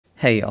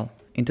Hey y'all,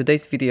 in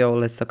today's video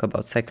let's talk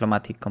about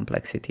cyclomatic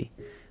complexity.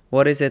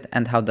 What is it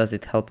and how does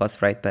it help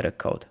us write better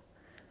code?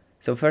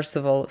 So first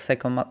of all,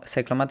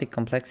 cyclomatic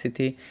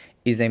complexity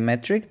is a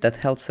metric that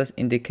helps us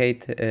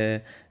indicate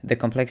the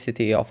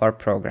complexity of our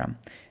program.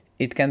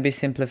 It can be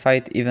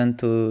simplified even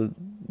to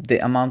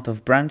the amount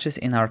of branches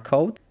in our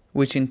code,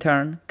 which in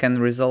turn can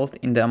result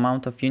in the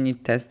amount of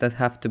unit tests that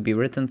have to be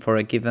written for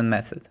a given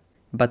method.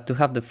 But to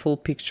have the full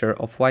picture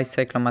of why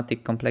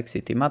cyclomatic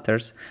complexity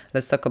matters,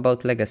 let's talk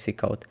about legacy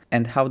code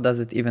and how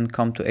does it even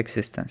come to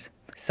existence.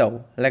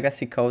 So,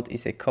 legacy code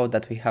is a code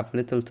that we have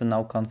little to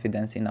no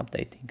confidence in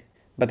updating.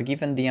 But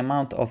given the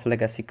amount of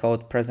legacy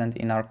code present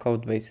in our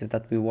code bases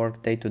that we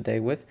work day to day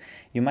with,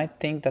 you might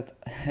think that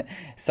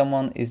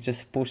someone is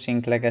just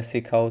pushing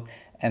legacy code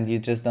and you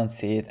just don't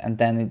see it, and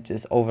then it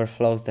just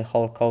overflows the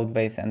whole code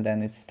base and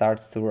then it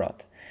starts to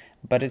rot.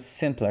 But it's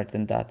simpler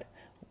than that.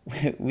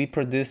 We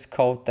produce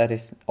code that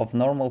is of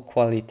normal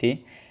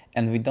quality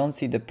and we don't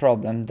see the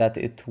problem that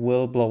it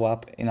will blow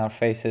up in our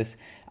faces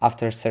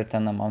after a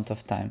certain amount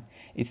of time.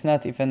 It's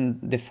not even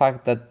the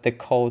fact that the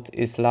code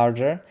is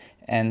larger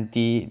and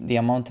the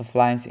amount of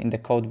lines in the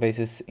code base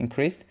is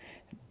increased,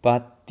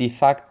 but the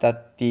fact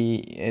that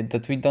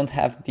that we don't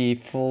have the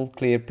full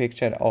clear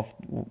picture of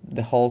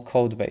the whole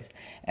code base.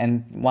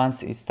 And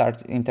once it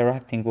starts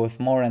interacting with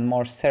more and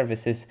more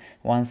services,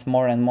 once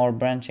more and more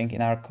branching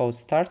in our code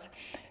starts,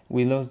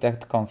 we lose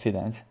that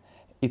confidence.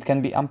 It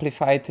can be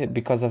amplified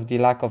because of the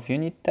lack of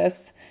unit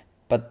tests,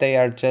 but they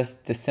are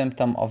just the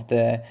symptom of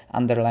the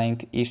underlying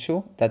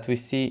issue that we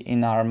see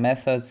in our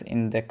methods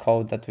in the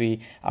code that we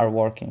are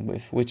working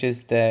with, which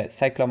is the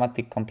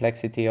cyclomatic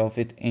complexity of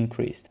it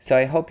increased. So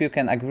I hope you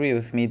can agree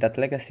with me that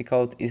legacy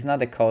code is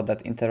not a code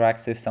that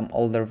interacts with some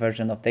older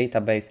version of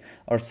database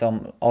or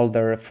some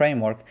older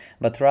framework,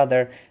 but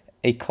rather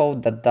a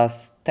code that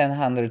does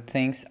 100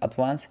 things at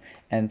once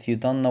and you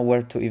don't know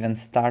where to even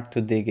start to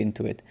dig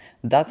into it.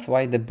 That's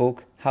why the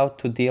book How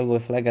to Deal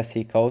with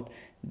Legacy Code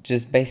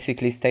just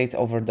basically states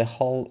over the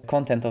whole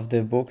content of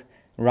the book,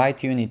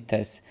 write unit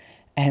tests.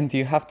 And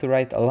you have to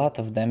write a lot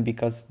of them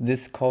because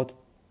this code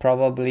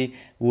probably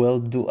will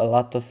do a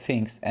lot of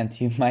things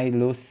and you might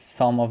lose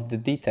some of the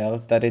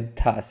details that it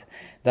does.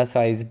 That's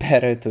why it's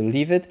better to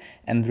leave it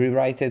and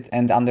rewrite it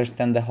and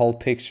understand the whole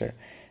picture.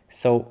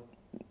 So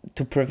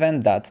to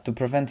prevent that, to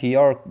prevent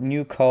your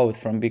new code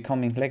from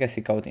becoming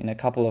legacy code in a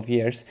couple of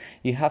years,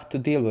 you have to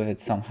deal with it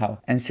somehow.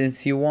 And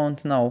since you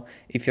won't know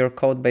if your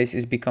code base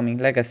is becoming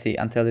legacy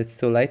until it's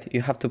too late,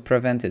 you have to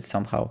prevent it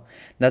somehow.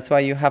 That's why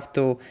you have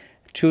to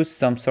choose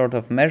some sort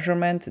of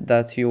measurement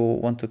that you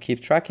want to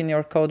keep track in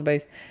your code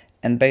base,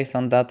 and based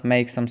on that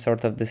make some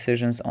sort of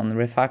decisions on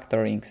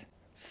refactorings.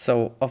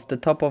 So off the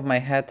top of my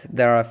head,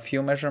 there are a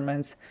few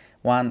measurements.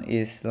 One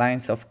is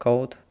lines of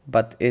code,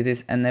 but it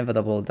is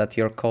inevitable that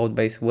your code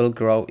base will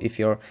grow if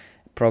your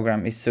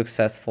program is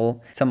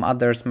successful. Some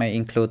others may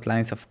include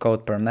lines of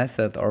code per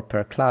method or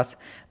per class,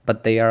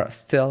 but they are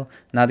still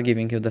not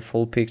giving you the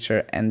full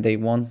picture and they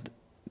won't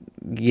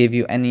give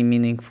you any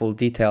meaningful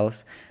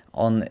details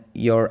on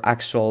your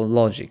actual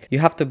logic. You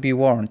have to be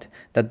warned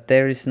that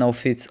there is no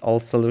fits-all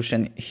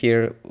solution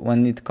here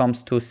when it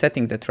comes to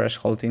setting the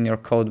threshold in your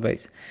code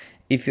base.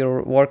 If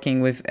you're working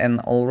with an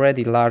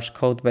already large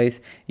code base,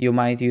 you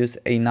might use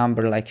a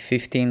number like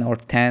 15 or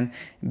 10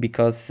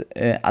 because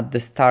at the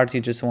start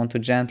you just want to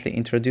gently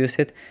introduce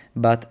it.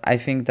 But I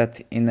think that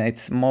in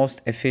its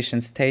most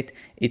efficient state,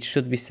 it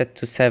should be set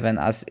to 7,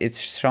 as it's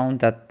shown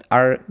that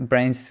our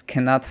brains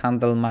cannot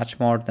handle much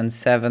more than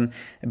 7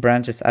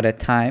 branches at a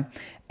time.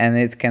 And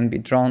it can be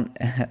drawn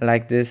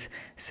like this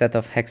set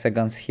of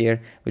hexagons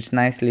here, which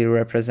nicely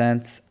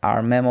represents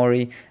our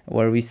memory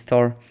where we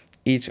store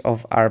each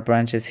of our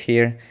branches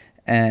here,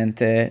 and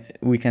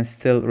we can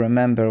still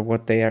remember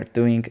what they are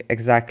doing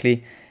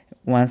exactly.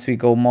 Once we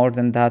go more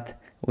than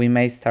that, we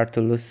may start to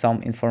lose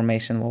some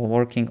information while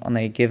working on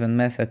a given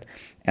method.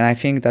 And I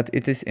think that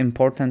it is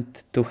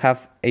important to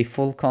have a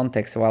full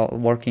context while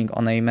working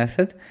on a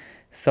method.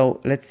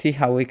 So let's see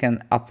how we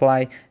can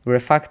apply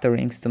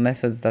refactorings to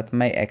methods that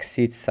may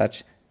exceed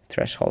such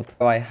threshold.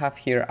 So I have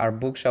here our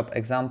bookshop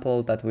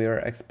example that we were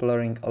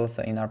exploring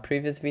also in our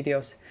previous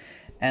videos.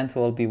 And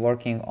we'll be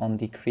working on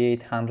the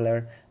create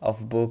handler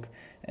of book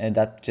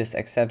that just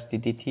accepts the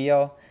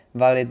DTO,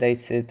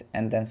 validates it,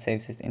 and then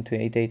saves it into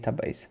a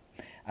database.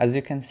 As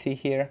you can see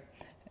here,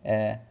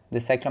 the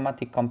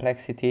cyclomatic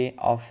complexity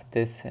of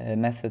this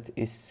method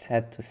is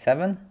set to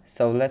 7.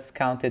 So let's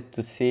count it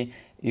to see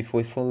if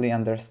we fully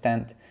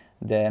understand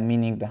the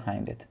meaning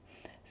behind it.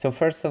 So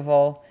first of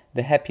all,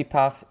 the happy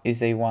path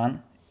is a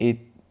 1.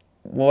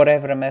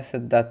 Whatever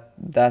method that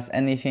does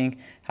anything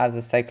has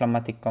a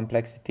cyclomatic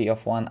complexity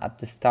of 1 at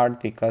the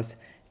start because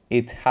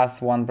it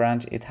has one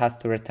branch, it has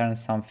to return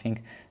something.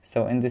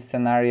 So in this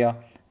scenario,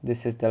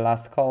 this is the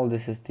last call,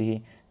 this is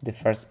the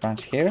first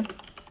branch here.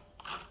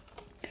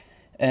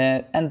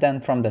 And then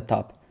from the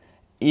top,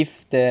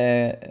 if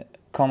the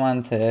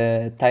command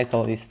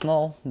title is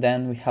null,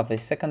 then we have a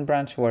second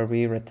branch where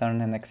we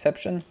return an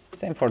exception,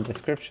 same for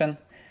description.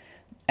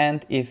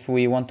 And if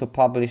we want to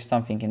publish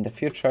something in the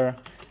future,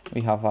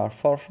 we have our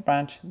fourth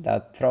branch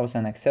that throws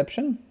an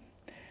exception.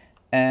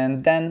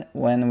 And then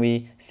when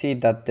we see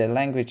that the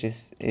language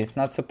is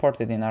not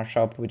supported in our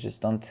shop, we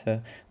just don't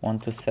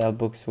want to sell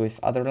books with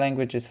other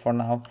languages for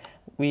now,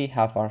 we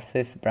have our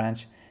fifth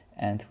branch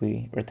and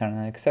we return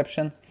an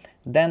exception.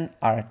 Then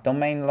our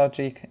domain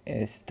logic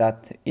is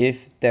that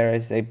if there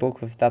is a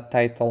book with that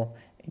title,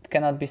 it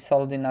cannot be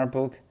sold in our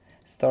book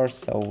store,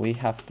 so we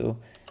have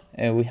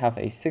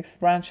a sixth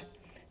branch.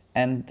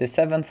 And the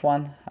seventh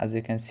one, as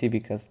you can see,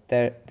 because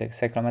there the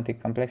cyclomatic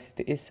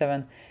complexity is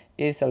 7,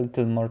 is a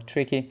little more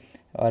tricky.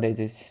 What it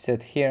is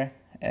said here,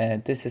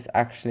 this is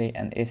actually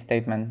an if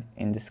statement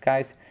in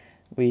disguise.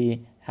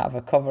 We have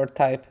a cover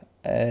type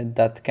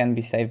that can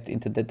be saved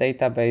into the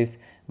database,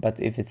 but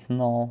if it's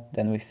null,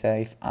 then we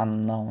save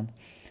unknown.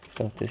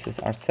 So this is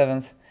our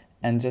seventh,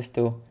 and just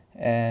to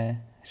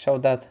show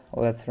that,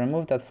 let's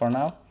remove that for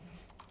now.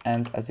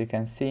 And as you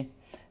can see,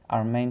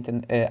 our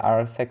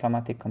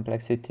cyclomatic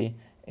complexity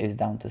is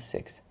down to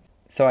 6.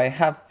 So I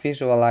have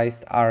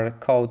visualized our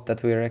code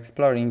that we were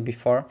exploring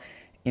before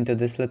into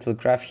this little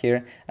graph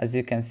here. As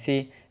you can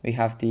see, we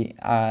have the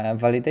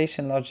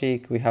validation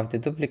logic, we have the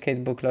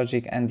duplicate book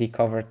logic, and the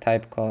cover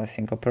type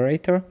coalescing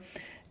operator,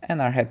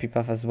 and our happy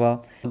path as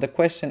well. The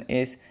question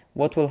is,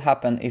 what will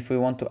happen if we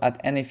want to add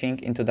anything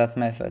into that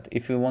method?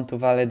 If we want to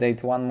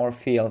validate one more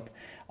field,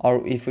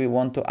 or if we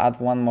want to add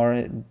one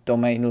more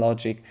domain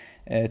logic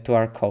to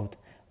our code?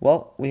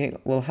 Well, we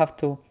will have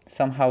to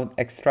somehow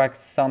extract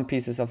some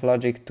pieces of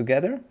logic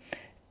together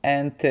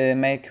and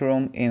make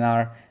room in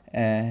our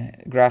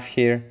graph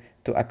here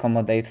to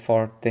accommodate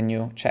for the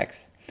new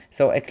checks.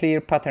 So a clear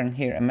pattern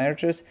here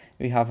emerges.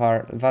 We have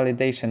our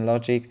validation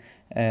logic.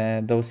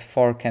 Those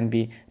 4 can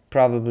be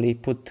probably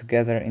put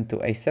together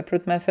into a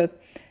separate method,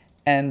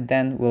 and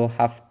then we'll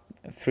have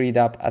freed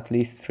up at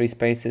least 3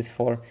 spaces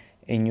for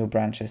a new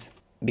branches.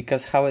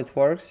 Because how it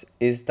works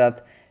is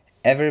that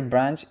every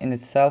branch in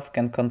itself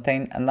can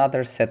contain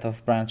another set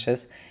of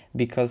branches,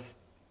 because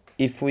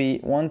if we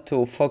want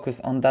to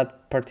focus on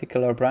that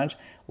particular branch,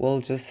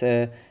 we'll just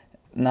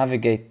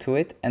navigate to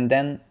it, and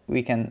then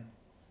we can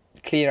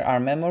clear our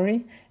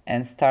memory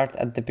and start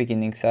at the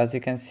beginning. So as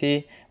you can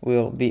see,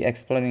 we'll be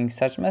exploring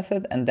such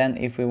method, and then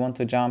if we want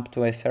to jump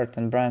to a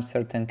certain branch,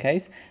 certain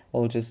case,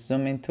 we'll just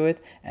zoom into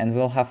it, and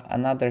we'll have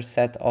another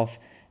set of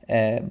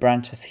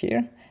branches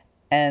here.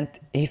 And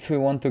if we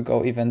want to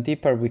go even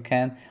deeper,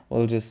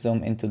 we'll just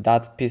zoom into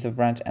that piece of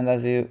branch. And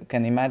as you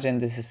can imagine,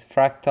 this is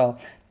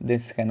fractal,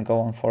 this can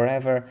go on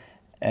forever.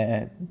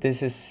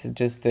 This is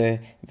just a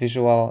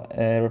visual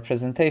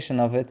representation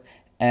of it,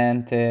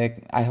 and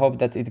I hope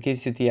that it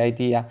gives you the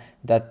idea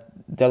that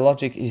the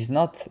logic is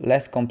not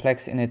less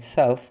complex in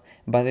itself,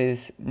 but it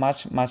is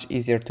much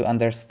easier to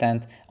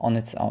understand on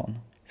its own.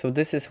 So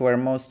this is where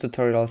most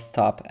tutorials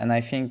stop, and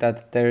I think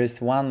that there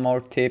is one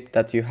more tip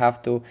that you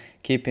have to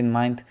keep in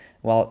mind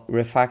while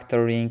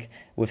refactoring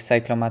with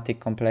cyclomatic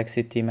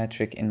complexity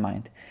metric in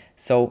mind.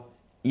 So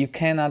you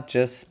cannot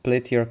just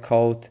split your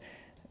code,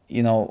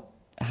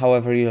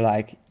 however you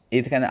like.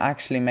 It can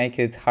actually make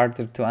it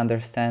harder to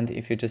understand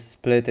if you just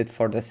split it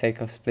for the sake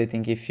of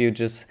splitting, if you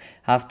just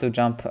have to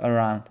jump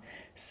around.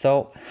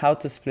 So how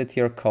to split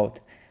your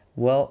code?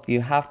 Well,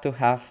 you have to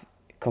have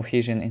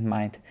cohesion in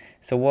mind.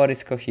 So what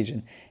is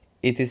cohesion?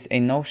 It is a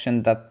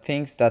notion that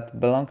things that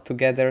belong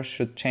together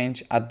should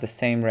change at the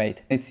same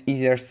rate. It's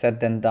easier said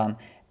than done,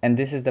 and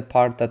this is the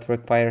part that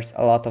requires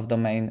a lot of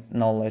domain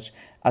knowledge,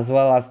 as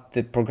well as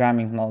the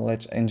programming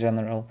knowledge in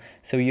general.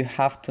 So you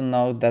have to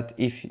know that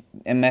if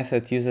a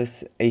method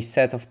uses a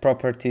set of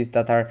properties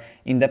that are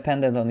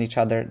independent on each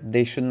other,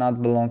 they should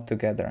not belong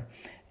together.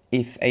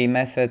 If a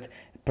method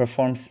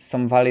performs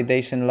some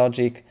validation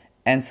logic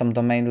and some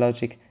domain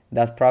logic,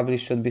 that probably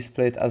should be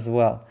split as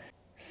well.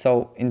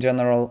 So in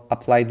general,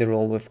 apply the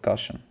rule with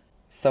caution.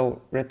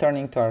 So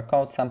returning to our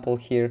code sample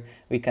here,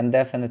 we can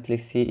definitely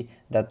see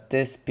that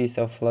this piece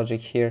of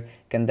logic here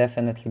can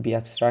definitely be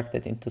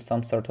abstracted into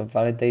some sort of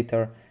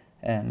validator.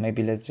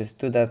 Maybe let's just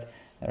do that.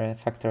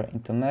 Refactor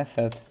into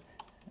method,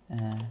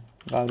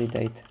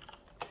 validate.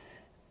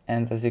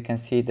 And as you can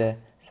see, the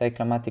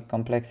cyclomatic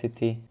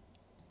complexity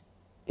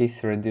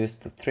is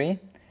reduced to 3.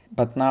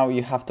 But now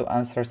you have to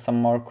answer some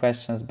more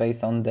questions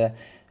based on the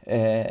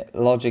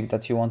logic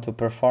that you want to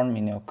perform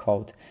in your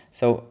code.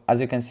 So as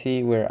you can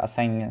see, we're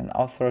assigning an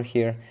author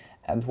here,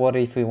 and what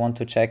if we want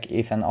to check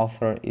if an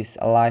author is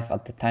alive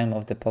at the time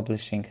of the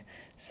publishing?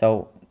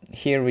 So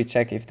here we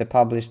check if the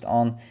published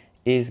on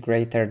is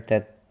greater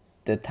than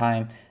the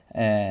time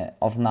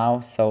of now.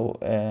 So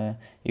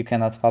you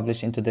cannot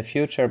publish into the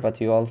future, but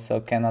you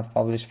also cannot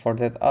publish for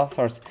that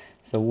authors.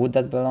 So would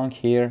that belong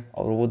here,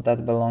 or would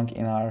that belong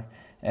in our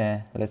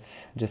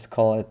let's just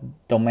call it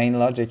domain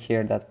logic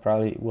here, that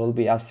probably will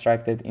be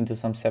abstracted into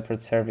some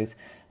separate service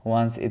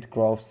once it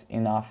grows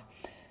enough?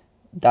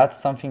 That's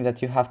something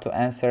that you have to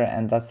answer,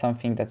 and that's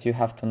something that you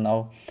have to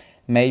know.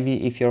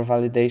 Maybe if your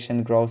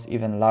validation grows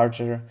even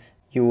larger,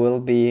 you will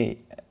be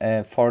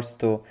forced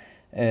to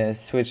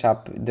switch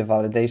up the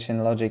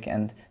validation logic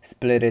and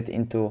split it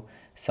into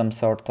some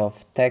sort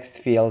of text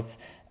fields.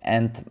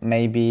 and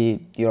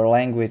maybe your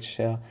language,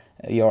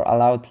 your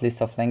allowed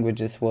list of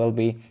languages will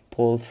be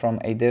pulled from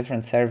a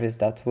different service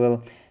that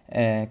will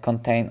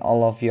contain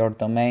all of your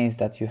domains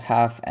that you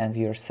have and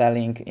you're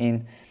selling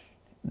in.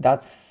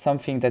 That's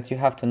something that you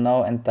have to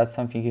know, and that's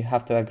something you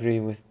have to agree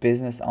with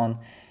business on.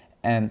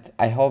 And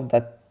I hope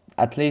that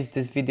at least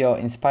this video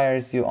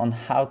inspires you on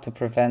how to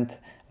prevent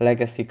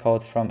legacy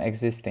code from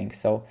existing.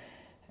 So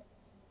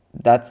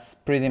that's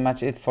pretty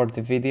much it for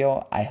the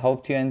video. I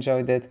hope you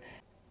enjoyed it.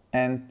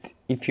 And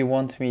if you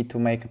want me to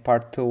make a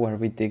part 2 where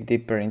we dig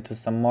deeper into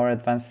some more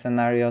advanced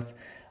scenarios,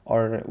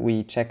 or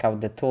we check out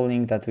the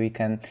tooling that we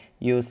can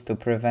use to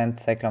prevent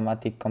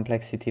cyclomatic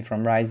complexity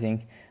from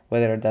rising,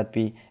 whether that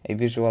be a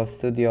Visual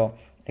Studio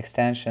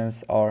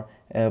extensions or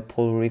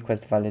pull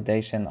request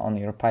validation on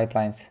your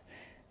pipelines,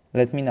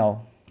 let me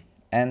know.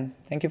 And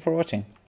thank you for watching.